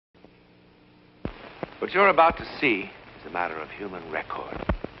What you're about to see is a matter of human record.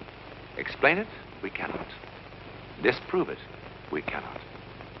 Explain it? We cannot. Disprove it? We cannot.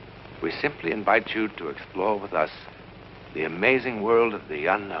 We simply invite you to explore with us the amazing world of the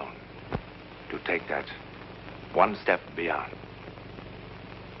unknown, to take that one step beyond.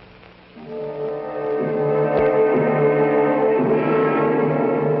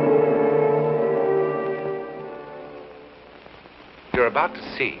 What you're about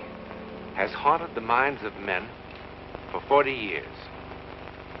to see has haunted the minds of men for 40 years.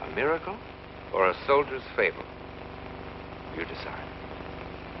 A miracle or a soldier's fable? You decide.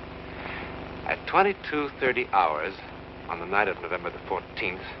 At 22:30 hours on the night of November the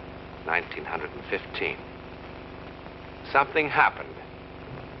 14th, 1915, something happened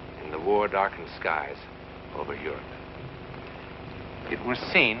in the war-darkened skies over Europe. It was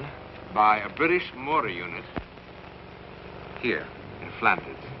seen by a British mortar unit here in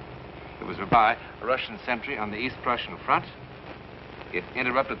Flanders. It was by a Russian sentry on the East Prussian front. It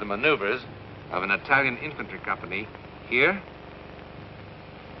interrupted the maneuvers of an Italian infantry company here.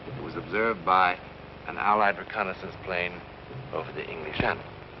 It was observed by an Allied reconnaissance plane over the English Channel.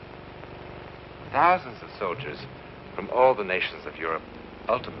 Thousands of soldiers from all the nations of Europe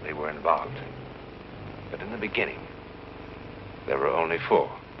ultimately were involved. But in the beginning, there were only 4.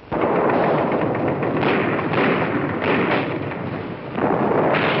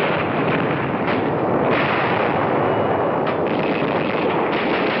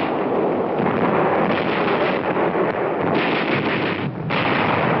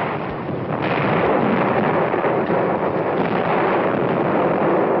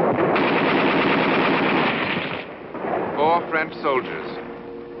 4 French soldiers,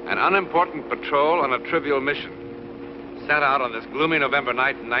 an unimportant patrol on a trivial mission, set out on this gloomy November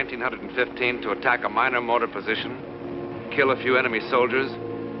night in 1915 to attack a minor mortar position, kill a few enemy soldiers,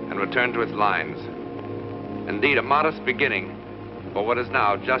 and return to its lines. Indeed, a modest beginning for what is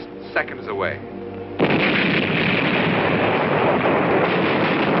now just seconds away.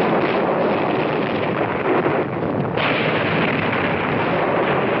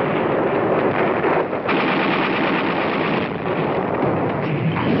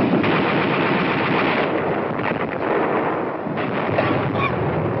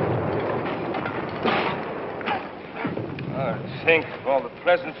 Think of all the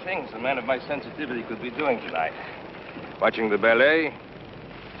pleasant things a man of my sensitivity could be doing tonight. Watching the ballet,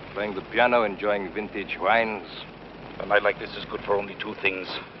 playing the piano, enjoying vintage wines. A night like this is good for only 2 things: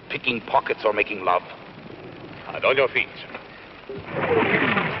 picking pockets or making love. And on your feet.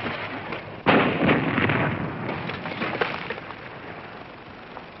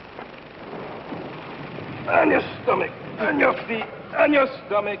 On your stomach, on your feet, on your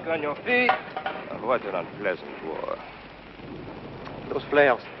stomach, on your feet. Oh, what an unpleasant war. Those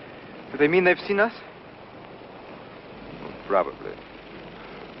flares, do they mean they've seen us? Probably.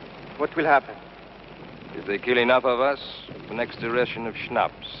 What will happen? If they kill enough of us, the next ration of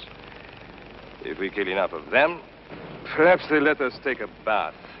schnapps. If we kill enough of them, perhaps they let us take a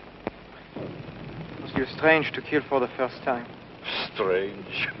bath. It must feel strange to kill for the first time.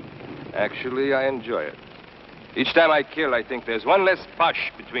 Strange. Actually, I enjoy it. Each time I kill, I think there's one less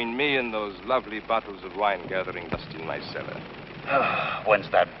push between me and those lovely bottles of wine gathering dust in my cellar. When's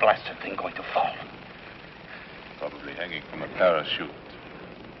that blasted thing going to fall? Probably hanging from a parachute.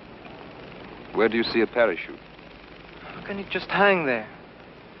 Where do you see a parachute? How can it just hang there?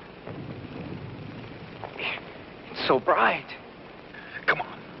 It's so bright. Come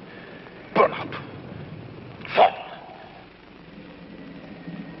on. Burn up. Fall.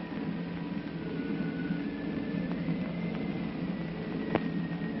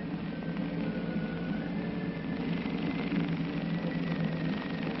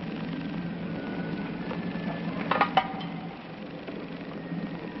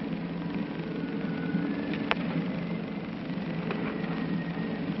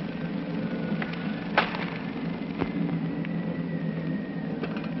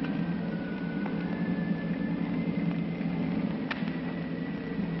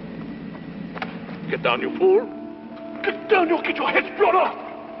 Get down, you fool. Get down, you'll get your heads blown off.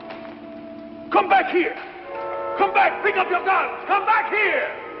 Come back here. Come back. Pick up your guns. Come back here.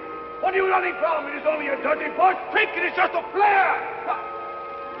 What are you running from? It is only a dirty bush. Think it is just a flare.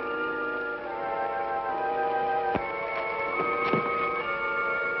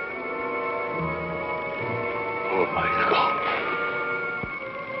 Oh, my God.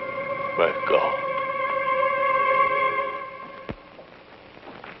 My God.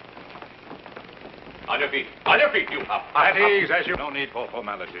 On your feet. On your feet, you pup. At ease, as you... No need for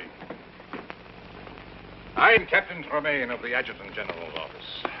formality. I'm Captain Tremaine of the Adjutant General's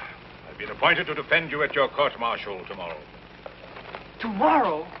office. I've Been appointed to defend you at your court-martial tomorrow.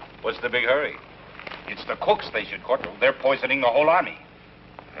 Tomorrow? What's the big hurry? It's the cooks they should court. They're poisoning the whole army.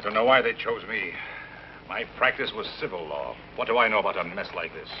 I don't know why they chose me. My practice was civil law. What do I know about a mess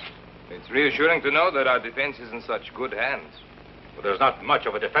like this? It's reassuring to know that our defense is in such good hands. But there's not much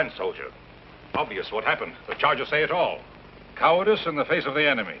of a defense, soldier. Obvious what happened. The charges say it all. Cowardice in the face of the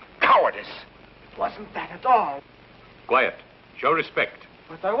enemy. Cowardice! It wasn't that at all. Quiet. Show respect.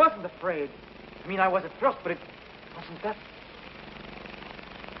 But I wasn't afraid. I mean, I was at first, but it wasn't that.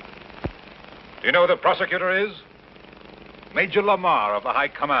 Do you know who the prosecutor is? Major Lamar of the High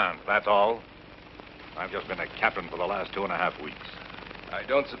Command, that's all. I've just been a captain for the last 2.5 weeks. I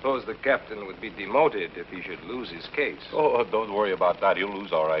don't suppose the captain would be demoted if he should lose his case. Oh, don't worry about that. He'll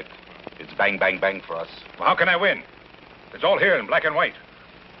lose all right. It's bang, bang, bang for us. Well, how can I win? It's all here in black and white.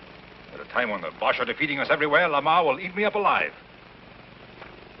 At a time when the Boche are defeating us everywhere, Lamar will eat me up alive.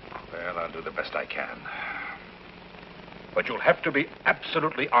 Well, I'll do the best I can. But you'll have to be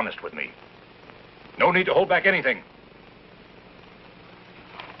absolutely honest with me. No need to hold back anything.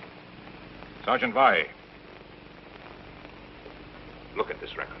 Sergeant Vai, look at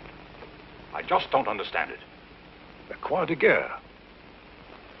this record. I just don't understand it. The Croix de Guerre.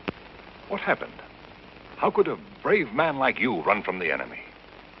 What happened? How could a brave man like you run from the enemy?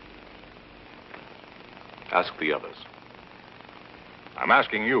 Ask the others. I'm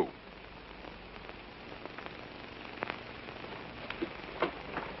asking you.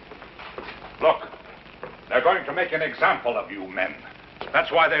 Look, they're going to make an example of you men.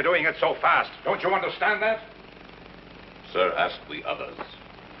 That's why they're doing it so fast. Don't you understand that? Sir, ask the others.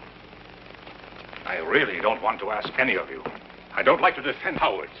 I really don't want to ask any of you. I don't like to defend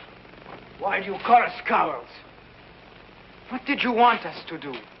cowards. Why do you call us cowards? What did you want us to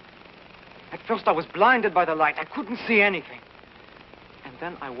do? At first I was blinded by the light. I couldn't see anything. And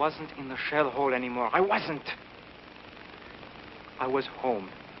then I wasn't in the shell hole anymore. I wasn't. I was home.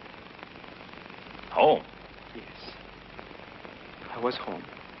 Home? Yes. I was home.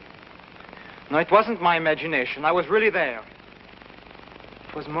 No, it wasn't my imagination. I was really there.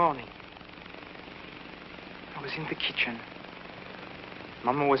 It was morning. I was in the kitchen.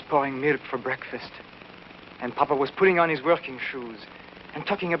 Mama was pouring milk for breakfast. And Papa was putting on his working shoes and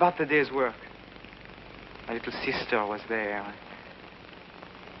talking about the day's work. My little sister was there.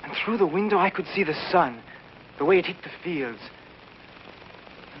 And through the window I could see the sun, the way it hit the fields.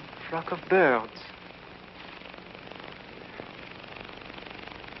 And a flock of birds.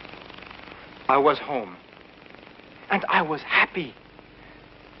 I was home. And I was happy.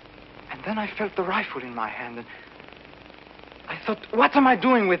 And then I felt the rifle in my hand, and I thought, what am I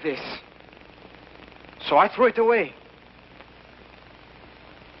doing with this? So I threw it away.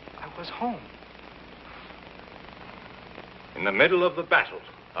 I was home. In the middle of the battle,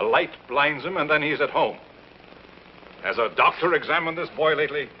 a light blinds him, and then he's at home. Has a doctor examined this boy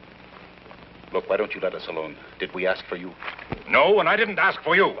lately? Look, why don't you let us alone? Did we ask for you? No, and I didn't ask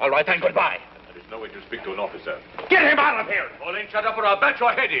for you. All right, then, goodbye. There is no way to speak to an officer. Get him out of here! Well, then shut up or I'll bat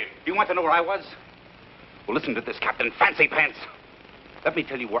your head in. You want to know where I was? Well, listen to this, Captain Fancy Pants. Let me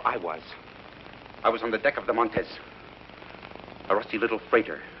tell you where I was. I was on the deck of the Montez. A rusty little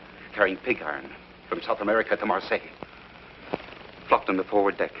freighter carrying pig iron from South America to Marseille. Flopped on the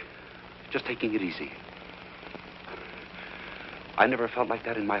forward deck, just taking it easy. I never felt like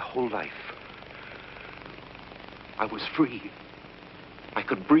that in my whole life. I was free. I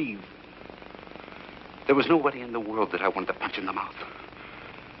could breathe. There was nobody in the world that I wanted to punch in the mouth.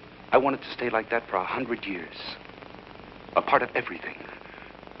 I wanted to stay like that for 100 years. A part of everything.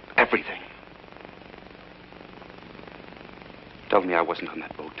 Everything. Tell me I wasn't on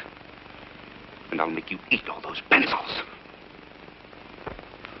that boat. And I'll make you eat all those pencils.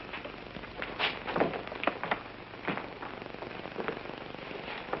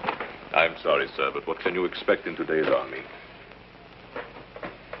 I'm sorry, sir, but what can you expect in today's army?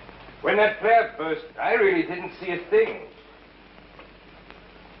 When that flare burst, I really didn't see a thing.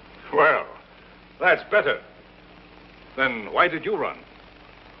 Well, that's better. Then why did you run?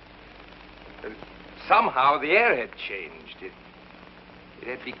 Somehow the air had changed. It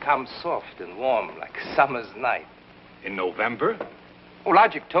had become soft and warm like summer's night. In November? Oh,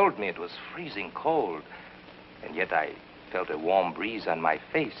 Logic told me it was freezing cold. And yet I felt a warm breeze on my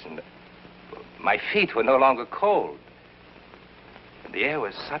face, and my feet were no longer cold. And the air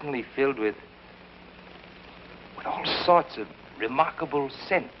was suddenly filled with all sorts of remarkable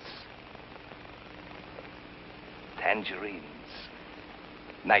scents. Tangerines,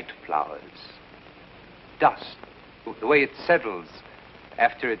 night flowers, dust, the way it settles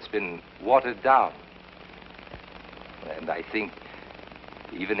after it's been watered down. And I think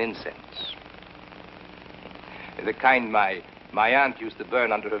even incense. The kind my aunt used to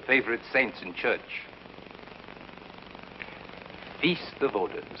burn under her favorite saints in church. Feast of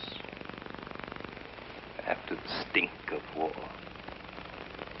odors. After the stink of war.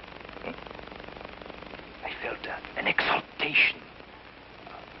 I felt an exaltation.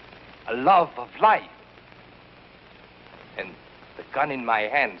 A love of life. And the gun in my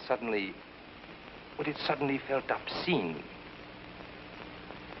hand suddenly, well, it suddenly felt obscene.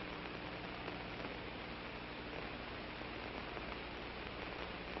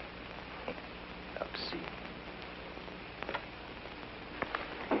 Obscene.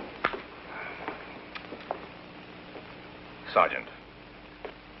 Sergeant,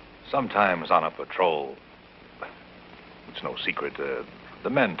 sometimes on a patrol, it's no secret, the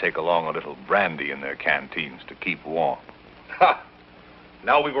men take along a little brandy in their canteens to keep warm. Ha!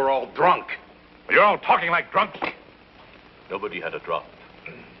 Now we were all drunk. You're all talking like drunks. Nobody had a drop.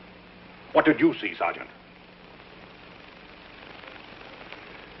 What did you see, Sergeant?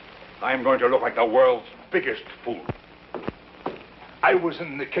 I'm going to look like the world's biggest fool. I was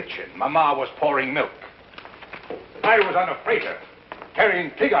in the kitchen. Mama was pouring milk. I was on a freighter,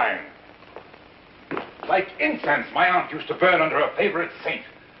 carrying pig iron. Like incense my aunt used to burn under her favorite saint.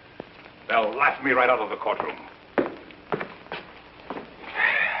 They'll laugh me right out of the courtroom.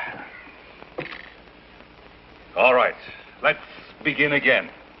 All right, let's begin again.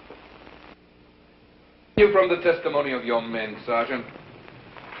 You from the testimony of your men, Sergeant.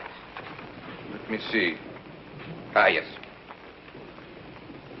 Let me see. Ah, yes.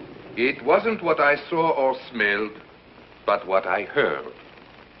 It wasn't what I saw or smelled, but what I heard.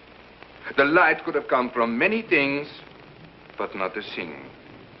 The light could have come from many things, but not the singing.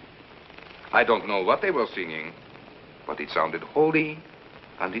 I don't know what they were singing, but it sounded holy,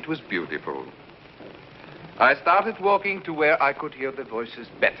 and it was beautiful. I started walking to where I could hear the voices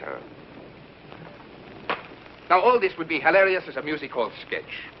better. Now, all this would be hilarious as a music hall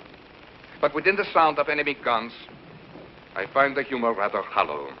sketch. But within the sound of enemy guns, I find the humor rather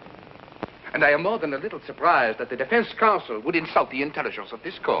hollow. And I am more than a little surprised that the defense counsel would insult the intelligence of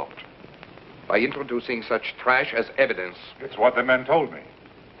this court by introducing such trash as evidence. It's what the men told me.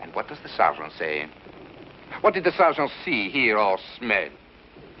 And what does the sergeant say? What did the sergeant see, hear, or smell?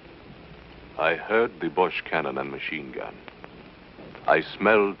 I heard the Bosch cannon and machine gun. I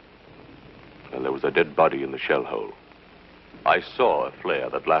smelled, and there was a dead body in the shell hole. I saw a flare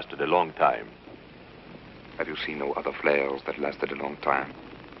that lasted a long time. Have you seen no other flares that lasted a long time?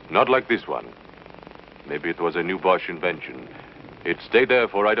 Not like this one. Maybe it was a new Bosch invention. It stayed there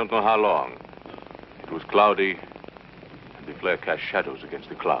for I don't know how long. It was cloudy, and the flare cast shadows against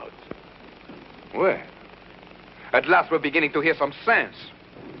the clouds. Well, at last we're beginning to hear some sense.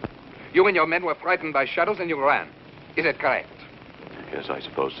 You and your men were frightened by shadows and you ran. Is that correct? Yes, I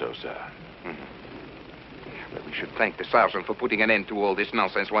suppose so, sir. Mm-hmm. Well, we should thank the sergeant for putting an end to all this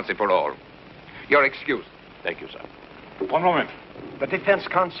nonsense once and for all. You're excused. Thank you, sir. One moment. The defense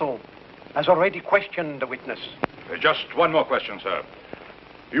counsel has already questioned the witness. Just one more question, sir.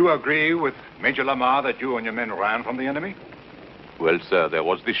 You agree with Major Lamar that you and your men ran from the enemy? Well, sir, there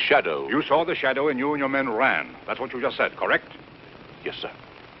was this shadow. You saw the shadow and you and your men ran. That's what you just said, correct? Yes, sir.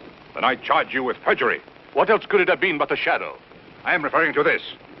 Then I charge you with perjury. What else could it have been but a shadow? I am referring to this.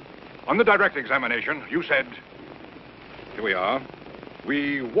 On the direct examination, you said, here we are,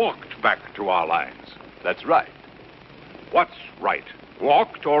 we walked back to our lines. That's right. What's right?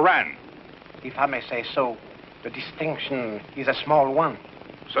 Walked or ran? If I may say so, the distinction is a small one.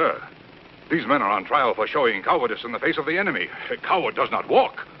 Sir, these men are on trial for showing cowardice in the face of the enemy. A coward does not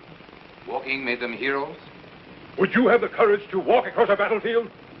walk. Walking made them heroes? Would you have the courage to walk across a battlefield?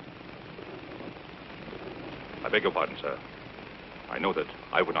 I beg your pardon, sir. I know that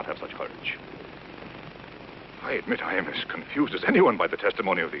I would not have such courage. I admit I am as confused as anyone by the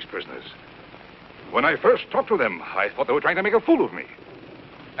testimony of these prisoners. When I first talked to them, I thought they were trying to make a fool of me.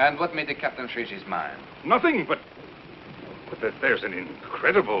 And what made the captain change his mind? Nothing, but that there's an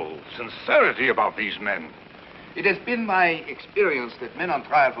incredible sincerity about these men. It has been my experience that men on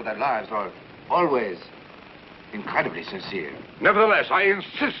trial for their lives are always incredibly sincere. Nevertheless, I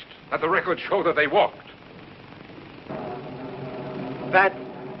insist that the records show that they walked. That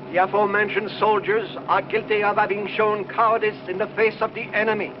the aforementioned soldiers are guilty of having shown cowardice in the face of the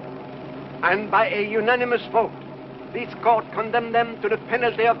enemy. And by a unanimous vote, this court condemned them to the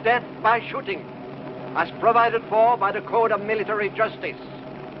penalty of death by shooting, as provided for by the Code of Military Justice.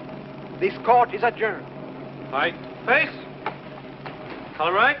 This court is adjourned. Aye. Face.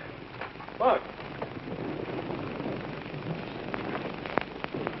 All right. Look.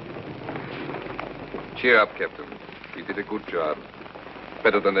 Cheer up, Captain. You did a good job.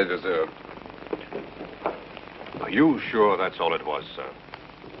 Better than they deserve. Are you sure that's all it was, sir?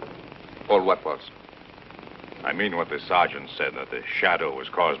 All what was? I mean what the sergeant said, that the shadow was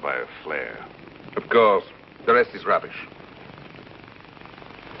caused by a flare. Of course. The rest is rubbish.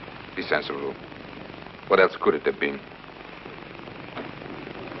 Be sensible. What else could it have been?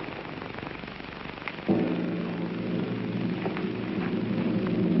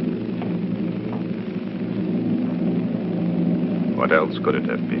 What else could it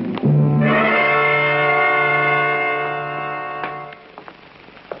have been?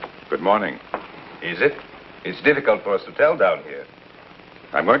 Good morning. Is it? It's difficult for us to tell down here.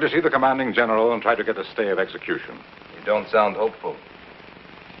 I'm going to see the commanding general and try to get a stay of execution. You don't sound hopeful.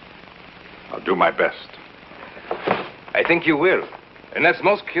 I'll do my best. I think you will. And that's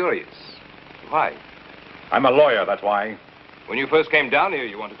most curious. Why? I'm a lawyer, that's why. When you first came down here,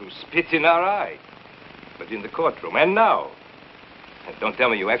 you wanted to spit in our eye. But in the courtroom, and now. And don't tell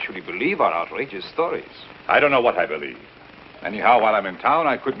me you actually believe our outrageous stories. I don't know what I believe. Anyhow, while I'm in town,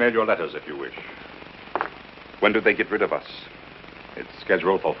 I could mail your letters if you wish. When do they get rid of us? It's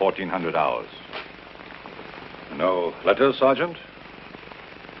scheduled for 1400 hours. No letters, Sergeant?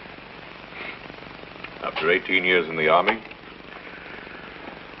 After 18 years in the Army,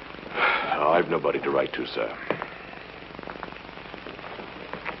 I've nobody to write to, sir.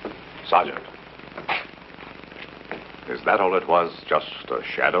 Sergeant, is that all it was? Just a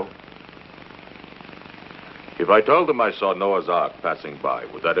shadow? If I told them I saw Noah's Ark passing by,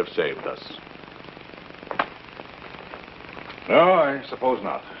 would that have saved us? No, I suppose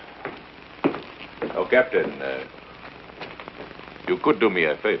not. Oh, Captain, you could do me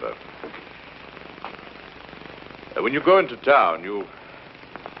a favor. When you go into town, you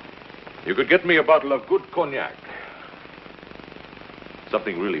could get me a bottle of good cognac.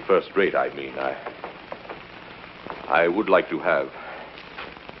 Something really first-rate, I mean. I would like to have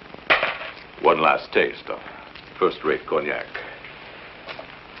one last taste of first-rate cognac.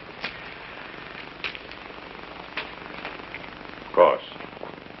 Of course.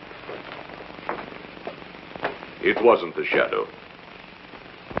 It wasn't the shadow.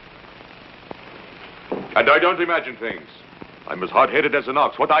 And I don't imagine things. I'm as hard-headed as an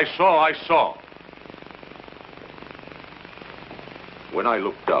ox. What I saw, I saw. When I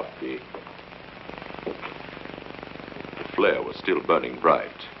looked up, the flare was still burning bright.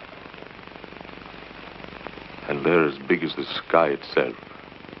 And there, as big as the sky itself,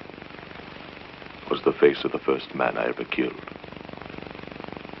 was the face of the first man I ever killed.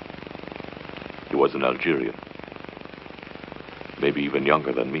 He was an Algerian, maybe even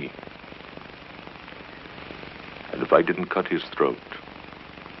younger than me. And if I didn't cut his throat,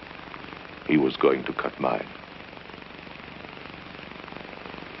 he was going to cut mine.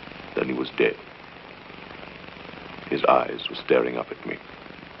 Then he was dead. His eyes were staring up at me.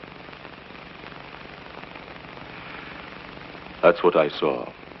 That's what I saw.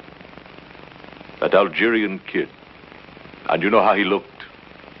 That Algerian kid. And you know how he looked?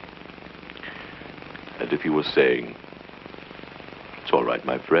 And if he was saying, "It's all right,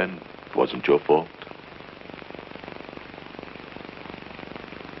 my friend. It wasn't your fault."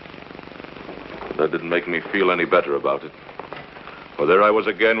 That didn't make me feel any better about it. For there I was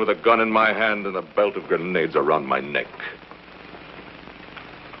again with a gun in my hand and a belt of grenades around my neck.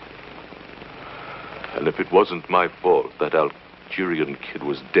 And if it wasn't my fault that Algerian kid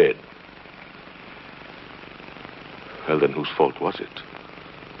was dead, well, then whose fault was it?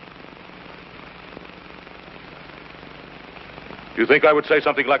 You think I would say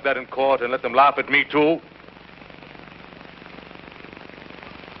something like that in court and let them laugh at me, too?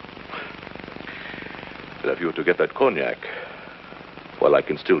 But if you were to get that cognac, well, I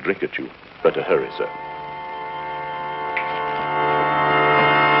can still drink it, you. Better hurry, sir.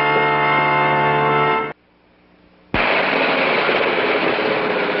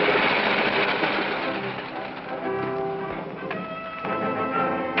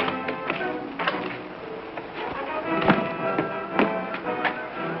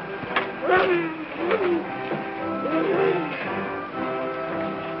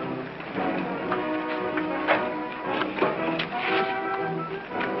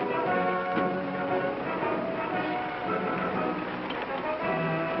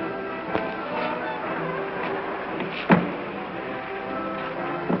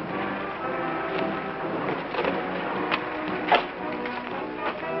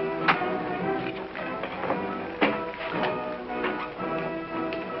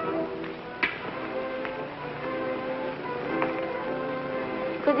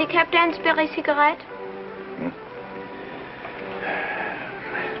 Could the captain spare a cigarette?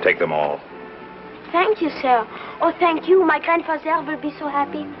 Take them all. Thank you, sir. Oh, thank you. My grandfather will be so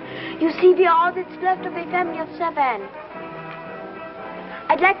happy. You see, we are all that's left of a family of 7.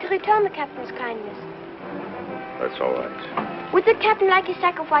 I'd like to return the captain's kindness. That's all right. Would the captain like a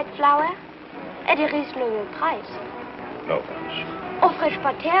sack of white flour? At a reasonable price. No, thanks. Or fresh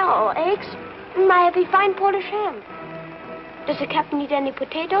butter or eggs? I have a fine Polish ham. Does the captain need any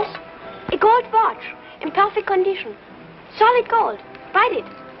potatoes? A gold watch, in perfect condition. Solid gold. Bite it.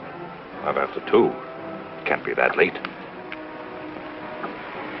 Not after 2. Can't be that late.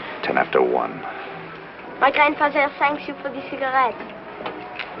 10 after 1. My grandfather thanks you for the cigarette.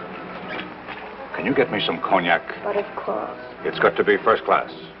 Can you get me some cognac? But of course. It's got to be first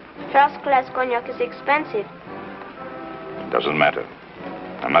class. First class cognac is expensive. Doesn't matter.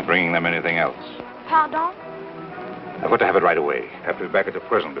 I'm not bringing them anything else. Pardon? I've got to have it right away. Have to be back at the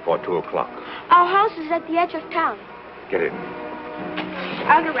prison before 2 o'clock. Our house is at the edge of town. Get in.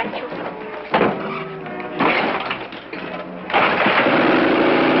 I'll direct you.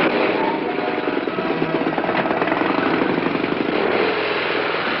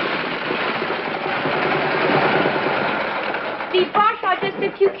 The Bosch are just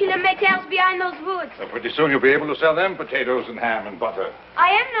a few kilometers behind those woods. So pretty soon you'll be able to sell them potatoes and ham and butter. I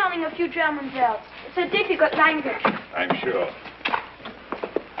am learning a few German words. It's a difficult language. I'm sure.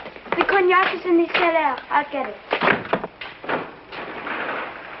 The cognac is in the cellar. I'll get it.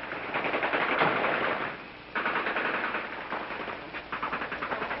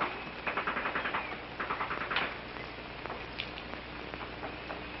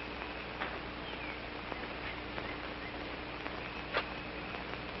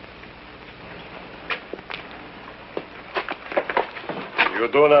 You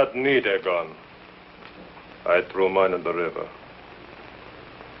do not need a gun. I threw mine in the river.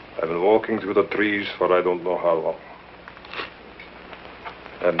 I've been walking through the trees for I don't know how long.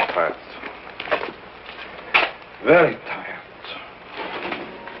 And tired. Very tired.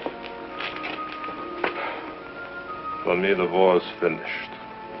 For me, the war's finished.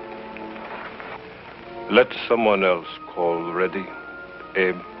 Let someone else call ready,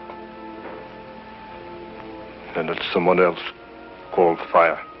 aim. And let someone else call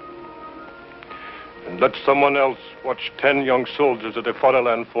fire. And let someone else watch 10 young soldiers of the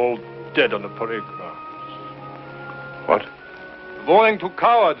fatherland fall dead on the parade grounds. What? Warning to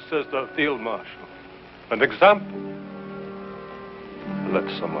cowards, says the field marshal. An example. Let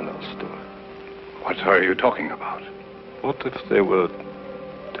someone else do it. What are you talking about? What if they were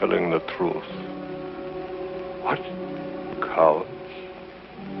telling the truth? What? Cowards.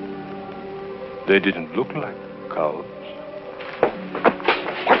 They didn't look like cowards.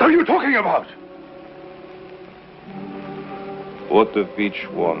 What are you talking about? What if each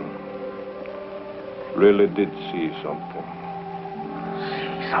one really did see something?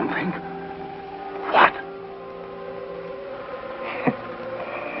 See something? What?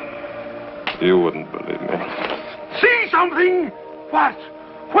 You wouldn't believe me. See something? What?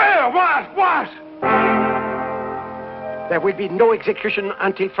 Where? What? There will be no execution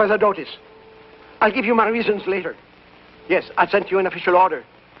until further notice. I'll give you my reasons later. Yes, I sent you an official order.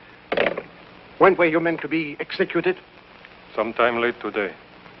 When were your men to be executed? Sometime late today.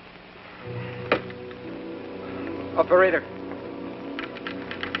 Operator.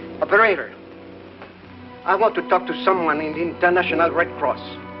 Operator. I want to talk to someone in the International Red Cross.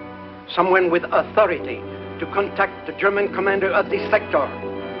 Someone with authority to contact the German commander of this sector.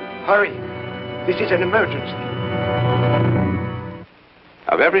 Hurry. This is an emergency.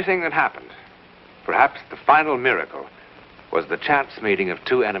 Of everything that happened, perhaps the final miracle was the chance meeting of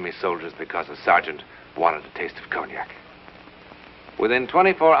 2 enemy soldiers because a sergeant wanted a taste of cognac. Within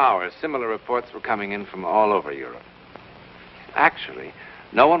 24 hours, similar reports were coming in from all over Europe. Actually,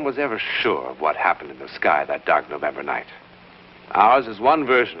 no one was ever sure of what happened in the sky that dark November night. Ours is one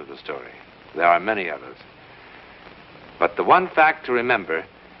version of the story. There are many others. But the one fact to remember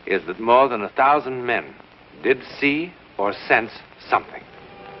is that more than 1,000 men did see or sense something.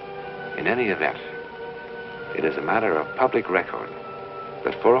 In any event, it is a matter of public record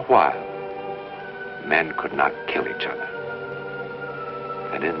that for a while, men could not kill each other.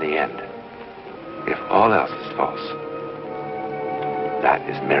 And in the end, if all else is false, that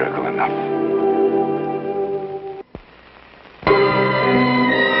is miracle enough.